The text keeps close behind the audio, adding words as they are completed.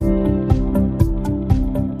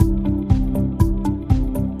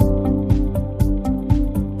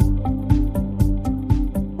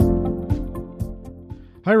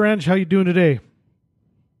Ranj. How you doing today?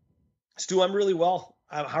 Stu, I'm really well.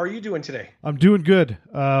 How are you doing today? I'm doing good.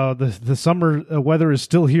 The summer weather is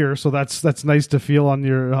still here, so that's nice to feel on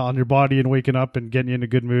your body and waking up and getting you in a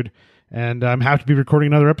good mood. And I'm happy to be recording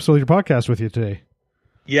another episode of your podcast with you today.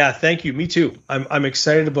 Yeah, thank you. Me too. I'm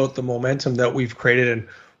excited about the momentum that we've created, and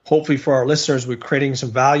hopefully for our listeners, we're creating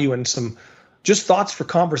some value and some just thoughts for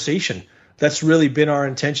conversation. That's really been our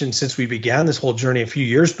intention since we began this whole journey a few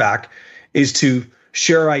years back, is to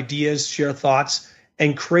share ideas, share thoughts,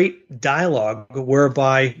 and create dialogue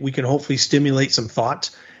whereby we can hopefully stimulate some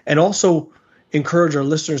thoughts and also encourage our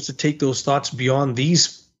listeners to take those thoughts beyond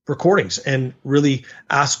these recordings and really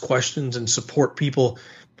ask questions and support people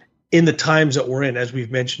in the times that we're in. As we've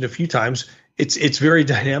mentioned a few times, it's very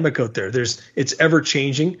dynamic out there. It's ever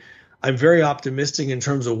changing. I'm very optimistic in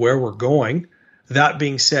terms of where we're going. That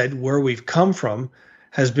being said, where we've come from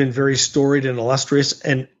has been very storied and illustrious.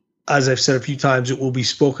 And as I've said a few times, it will be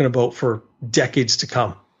spoken about for decades to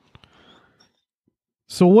come.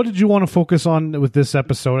 So what did you want to focus on with this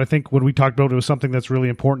episode? I think when we talked about it was something that's really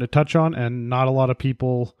important to touch on, and not a lot of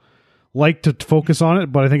people like to focus on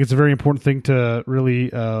it, but I think it's a very important thing to really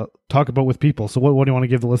talk about with people. So what do you want to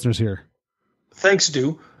give the listeners here? Thanks,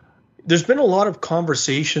 Stu. There's been a lot of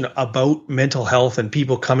conversation about mental health and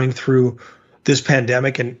people coming through this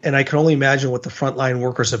pandemic, and I can only imagine what the frontline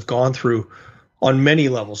workers have gone through on many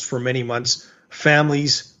levels for many months.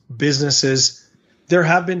 Families, businesses, there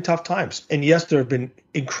have been tough times. And yes, there have been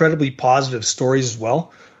incredibly positive stories as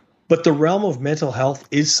well. But the realm of mental health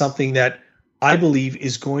is something that I believe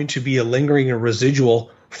is going to be a lingering and residual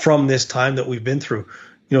from this time that we've been through.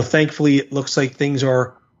 Thankfully, it looks like things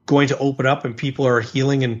are going to open up and people are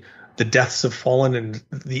healing and the deaths have fallen and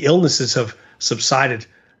the illnesses have subsided.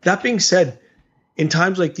 That being said, in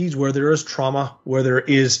times like these where there is trauma, where there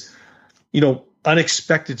is,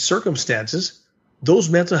 unexpected circumstances, those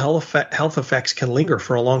mental health effects can linger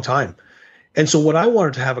for a long time. And so what I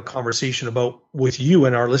wanted to have a conversation about with you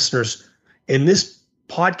and our listeners in this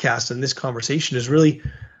podcast and this conversation is really,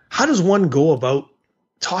 how does one go about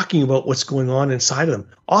talking about what's going on inside of them?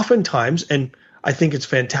 Oftentimes, and I think it's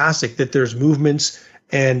fantastic that there's movements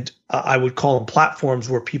and I would call them platforms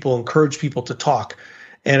where people encourage people to talk.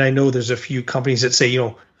 And I know there's a few companies that say,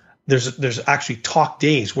 there's actually talk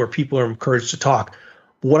days where people are encouraged to talk.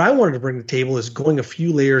 What I wanted to bring to the table is going a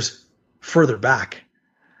few layers further back.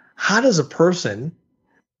 How does a person,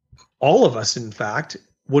 all of us, in fact,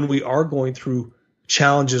 when we are going through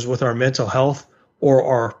challenges with our mental health or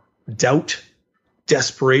our doubt,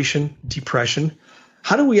 desperation, depression,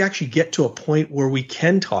 how do we actually get to a point where we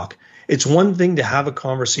can talk? It's one thing to have a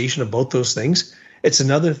conversation about those things. It's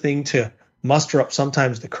another thing to muster up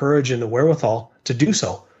sometimes the courage and the wherewithal to do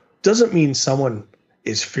so. Doesn't mean someone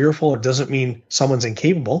is fearful or doesn't mean someone's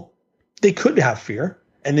incapable. They could have fear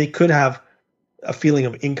and they could have a feeling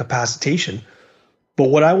of incapacitation. But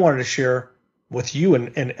what I wanted to share with you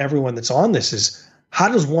and everyone that's on this is, how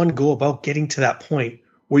does one go about getting to that point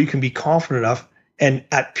where you can be confident enough and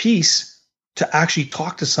at peace to actually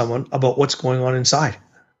talk to someone about what's going on inside?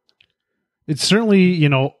 It's certainly,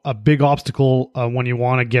 a big obstacle when you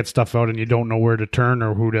want to get stuff out and you don't know where to turn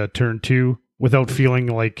or who to turn to without feeling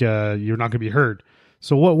like you're not going to be heard.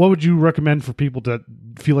 So what would you recommend for people to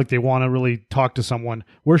feel like they want to really talk to someone?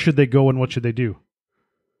 Where should they go and what should they do?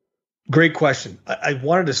 Great question. I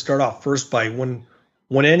wanted to start off first by when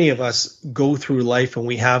any of us go through life and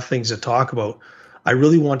we have things to talk about, I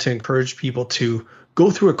really want to encourage people to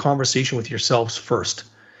go through a conversation with yourselves first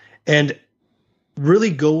and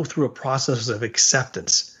really go through a process of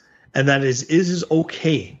acceptance. And that is, it is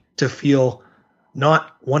okay to feel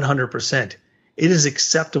not 100%. It is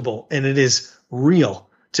acceptable and it is real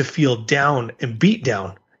to feel down and beat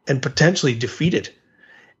down and potentially defeated.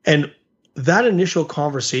 And that initial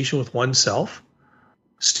conversation with oneself,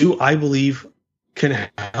 Stu, I believe can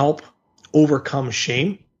help overcome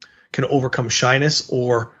shame, can overcome shyness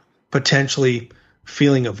or potentially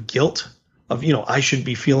feeling of guilt of, I should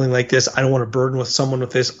be feeling like this. I don't want to burden with someone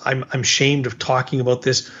with this. I'm ashamed of talking about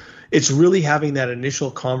this. It's really having that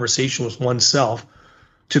initial conversation with oneself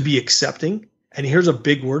to be accepting. And here's a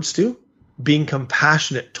big word, Stu, being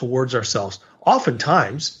compassionate towards ourselves.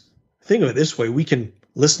 Oftentimes, think of it this way, we can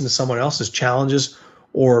listen to someone else's challenges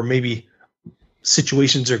or maybe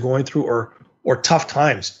situations they're going through or tough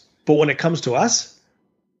times. But when it comes to us,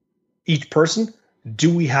 each person,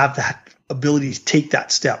 do we have that ability to take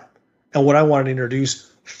that step? And what I want to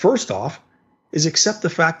introduce first off is accept the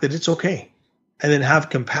fact that it's okay. And then have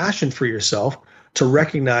compassion for yourself to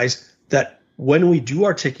recognize that when we do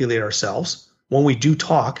articulate ourselves, when we do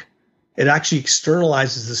talk, it actually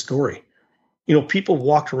externalizes the story. People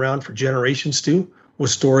walked around for generations, Stu,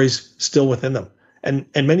 with stories still within them. And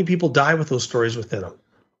many people die with those stories within them.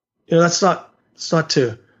 It's not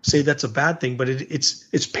to say that's a bad thing, but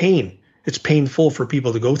it's pain. It's painful for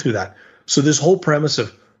people to go through that. So this whole premise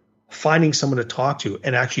of finding someone to talk to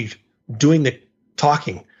and actually doing the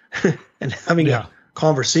talking and having a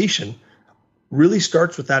conversation really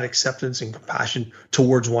starts with that acceptance and compassion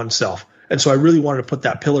towards oneself. And so I really wanted to put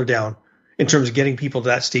that pillar down in terms of getting people to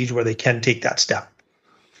that stage where they can take that step.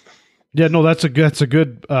 Yeah, no, that's a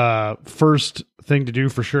good first thing to do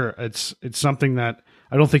for sure. It's something that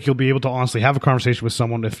I don't think you'll be able to honestly have a conversation with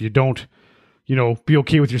someone if you don't, be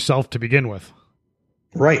okay with yourself to begin with.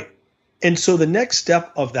 Right. And so the next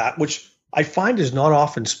step of that, which I find is not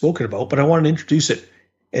often spoken about, but I want to introduce it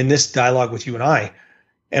in this dialogue with you and I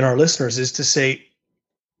and our listeners, is to say,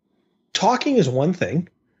 talking is one thing,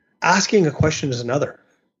 asking a question is another.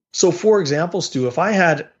 So for example, Stu, if I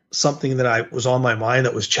had something that was on my mind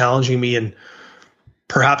that was challenging me and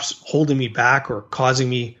perhaps holding me back or causing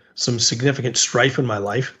me some significant strife in my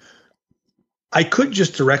life, I could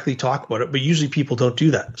just directly talk about it, but usually people don't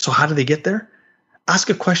do that. So how do they get there? Ask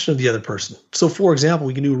a question of the other person. So for example,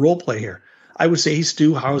 we can do role play here. I would say, hey,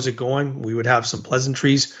 Stu, how is it going? We would have some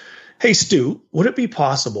pleasantries. Hey, Stu, would it be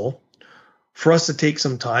possible for us to take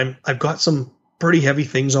some time? I've got some pretty heavy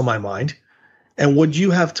things on my mind. And would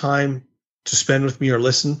you have time to spend with me or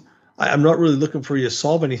listen? I'm not really looking for you to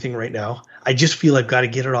solve anything right now. I just feel I've got to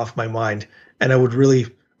get it off my mind. And I would really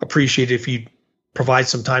appreciate it if you'd provide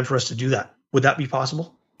some time for us to do that. Would that be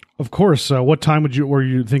possible? Of course. What time were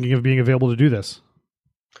you thinking of being available to do this?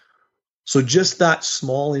 So just that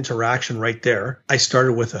small interaction right there, I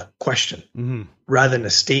started with a question rather than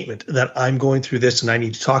a statement that I'm going through this and I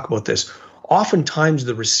need to talk about this. Oftentimes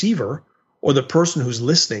the receiver or the person who's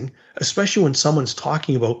listening, especially when someone's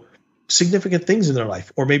talking about significant things in their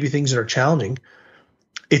life or maybe things that are challenging,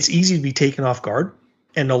 it's easy to be taken off guard.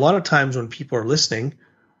 And a lot of times when people are listening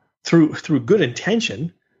through good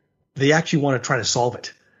intention, they actually want to try to solve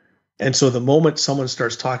it. And so the moment someone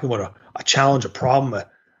starts talking about a challenge, a problem,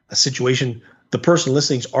 a situation, the person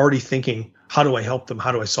listening is already thinking, how do I help them?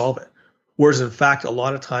 How do I solve it? Whereas in fact, a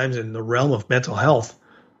lot of times in the realm of mental health,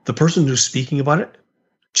 the person who's speaking about it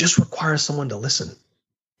just requires someone to listen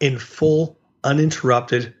in full,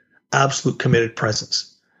 uninterrupted, absolute committed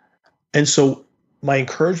presence. And so my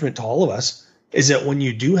encouragement to all of us is that when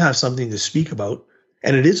you do have something to speak about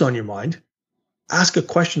and it is on your mind, ask a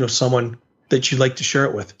question of someone that you'd like to share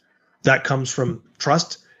it with. That comes from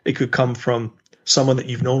trust. It could come from someone that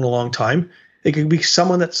you've known a long time. It could be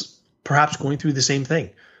someone that's perhaps going through the same thing,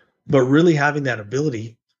 but really having that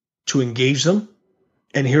ability to engage them.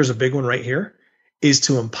 And here's a big one right here, is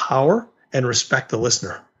to empower and respect the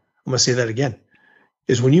listener. I'm going to say that again,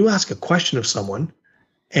 is when you ask a question of someone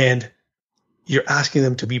and you're asking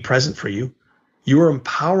them to be present for you, you are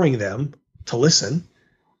empowering them to listen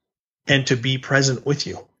and to be present with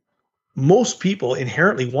you. Most people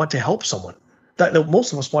inherently want to help someone. That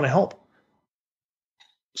most of us want to help.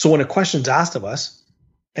 So when a question's asked of us,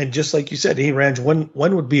 and just like you said, hey, Ranj,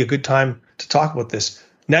 when would be a good time to talk about this?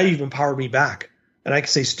 Now you've empowered me back. And I can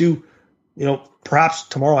say, Stu, perhaps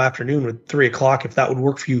tomorrow afternoon at 3:00, if that would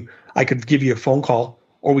work for you, I could give you a phone call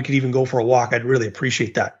or we could even go for a walk. I'd really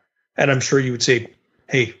appreciate that. And I'm sure you would say,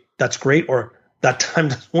 hey, that's great. Or that time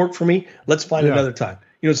doesn't work for me. Let's find another time.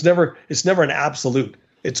 It's never an absolute.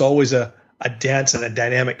 It's always a dance and a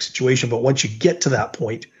dynamic situation. But once you get to that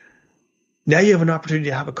point, now you have an opportunity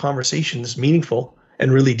to have a conversation that's meaningful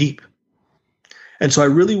and really deep. And so I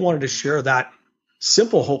really wanted to share that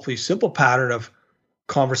hopefully simple pattern of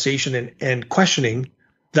conversation and questioning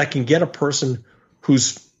that can get a person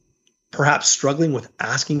who's perhaps struggling with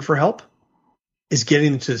asking for help is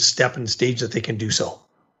getting to the step and stage that they can do so.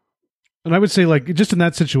 And I would say, like, just in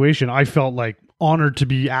that situation, I felt like honored to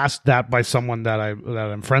be asked that by someone that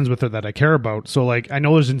I'm friends with or that I care about. So like, I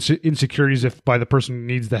know there's insecurities if by the person who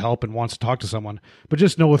needs the help and wants to talk to someone, but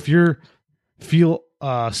just know if you're feel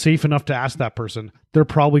safe enough to ask that person, they're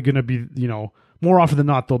probably going to be, more often than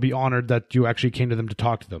not, they'll be honored that you actually came to them to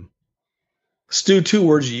talk to them. Stu, 2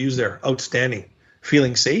 words you use there, outstanding,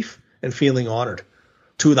 feeling safe and feeling honored.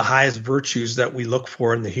 2 of the highest virtues that we look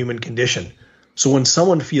for in the human condition. So when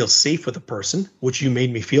someone feels safe with a person, which you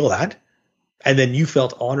made me feel that, and then you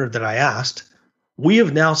felt honored that I asked, we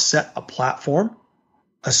have now set a platform,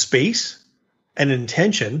 a space, an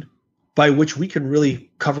intention by which we can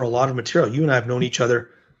really cover a lot of material. You and I have known each other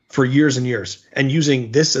for years and years. And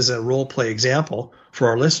using this as a role play example for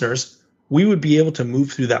our listeners, we would be able to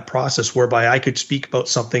move through that process whereby I could speak about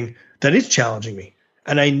something that is challenging me.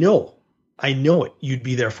 And I know it, you'd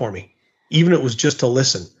be there for me. Even if it was just to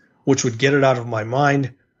listen, which would get it out of my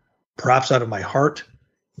mind, perhaps out of my heart,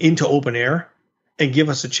 into open air and give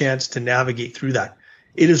us a chance to navigate through that.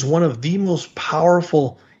 It is one of the most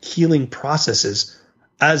powerful healing processes,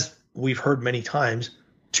 as we've heard many times,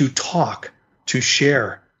 to talk, to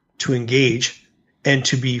share, to engage, and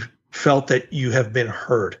to be felt that you have been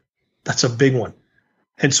heard. That's a big one.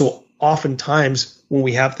 And so oftentimes when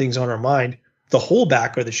we have things on our mind, the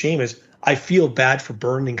holdback or the shame is, I feel bad for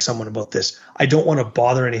burdening someone about this. I don't want to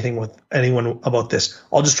bother anyone about this.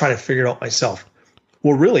 I'll just try to figure it out myself.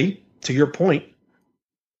 Well, really, to your point,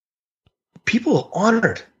 people are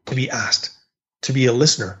honored to be asked to be a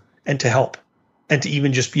listener and to help and to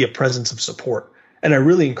even just be a presence of support. And I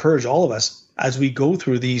really encourage all of us as we go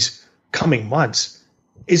through these coming months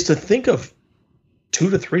is to think of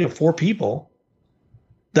 2 to 3 to 4 people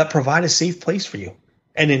that provide a safe place for you.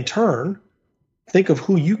 And in turn, think of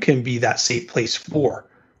who you can be that safe place for.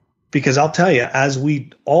 Because I'll tell you, as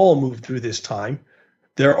we all move through this time,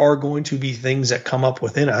 there are going to be things that come up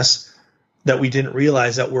within us that we didn't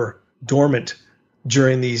realize that were dormant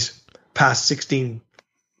during these past 16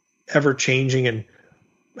 ever-changing and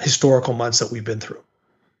historical months that we've been through.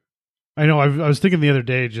 I know. I was thinking the other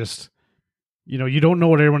day, just, you don't know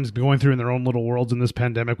what everyone's going through in their own little worlds in this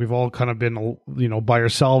pandemic. We've all kind of been, by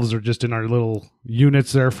ourselves or just in our little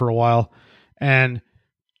units there for a while. And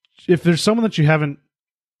if there's someone that you haven't,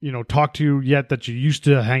 talked to yet that you used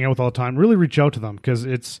to hang out with all the time, really reach out to them, because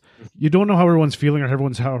you don't know how everyone's feeling or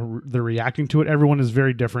how they're reacting to it. Everyone is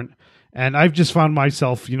very different. And I've just found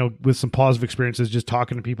myself, with some positive experiences, just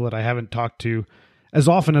talking to people that I haven't talked to as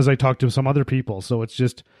often as I talk to some other people. So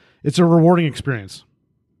it's a rewarding experience.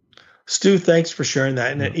 Stu, thanks for sharing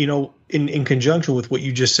that. And, in conjunction with what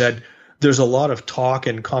you just said, there's a lot of talk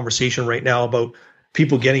and conversation right now about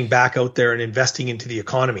people getting back out there and investing into the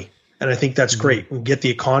economy. And I think that's great. We get the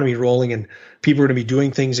economy rolling and people are going to be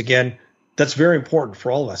doing things again. That's very important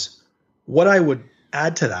for all of us. What I would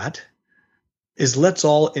add to that is let's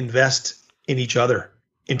all invest in each other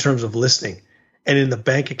in terms of listening and in the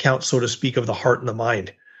bank account, so to speak, of the heart and the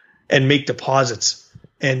mind, and make deposits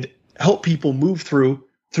and help people move through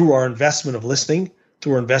our investment of listening,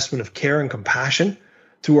 through our investment of care and compassion,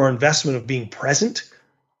 through our investment of being present,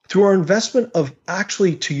 through our investment of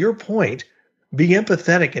actually, to your point, being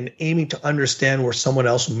empathetic and aiming to understand where someone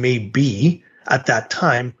else may be at that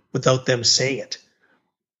time without them saying it.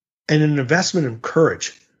 And an investment in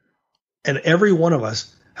courage. And every one of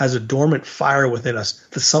us has a dormant fire within us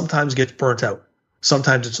that sometimes gets burnt out.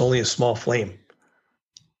 Sometimes it's only a small flame.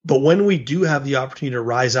 But when we do have the opportunity to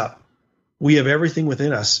rise up, we have everything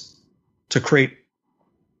within us to create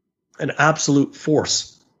an absolute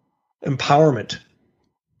force, empowerment,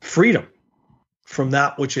 freedom from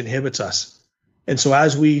that which inhibits us. And so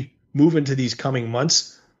as we move into these coming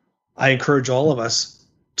months, I encourage all of us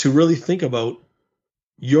to really think about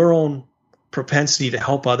your own propensity to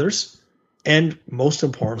help others, and most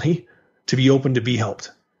importantly, to be open to be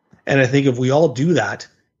helped. And I think if we all do that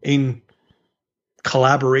in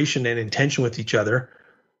collaboration and intention with each other,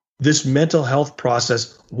 this mental health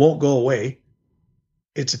process won't go away.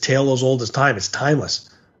 It's a tale as old as time. It's timeless.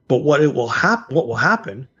 But what will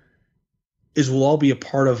happen is we'll all be a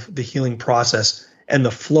part of the healing process and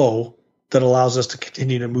the flow that allows us to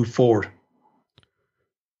continue to move forward.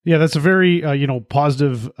 Yeah, that's a very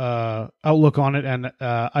positive outlook on it, and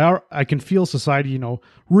I can feel society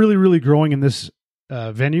really, really growing in this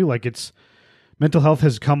venue. Like, mental health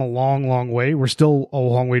has come a long, long way. We're still a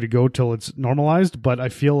long way to go till it's normalized, but I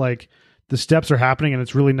feel like the steps are happening, and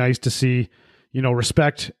it's really nice to see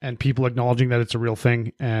respect and people acknowledging that it's a real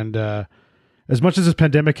thing. And as much as this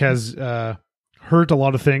pandemic has hurt a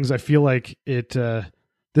lot of things, I feel like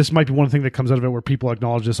this might be one thing that comes out of it where people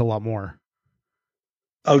acknowledge this a lot more.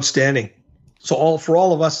 Outstanding. So for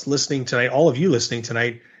all of us listening tonight, all of you listening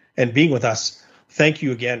tonight and being with us, thank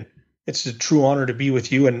you again. It's a true honor to be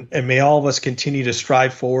with you, and may all of us continue to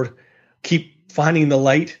strive forward, keep finding the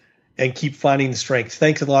light and keep finding the strength.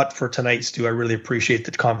 Thanks a lot for tonight, Stu. I really appreciate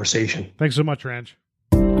the conversation. Thanks so much, Ranj.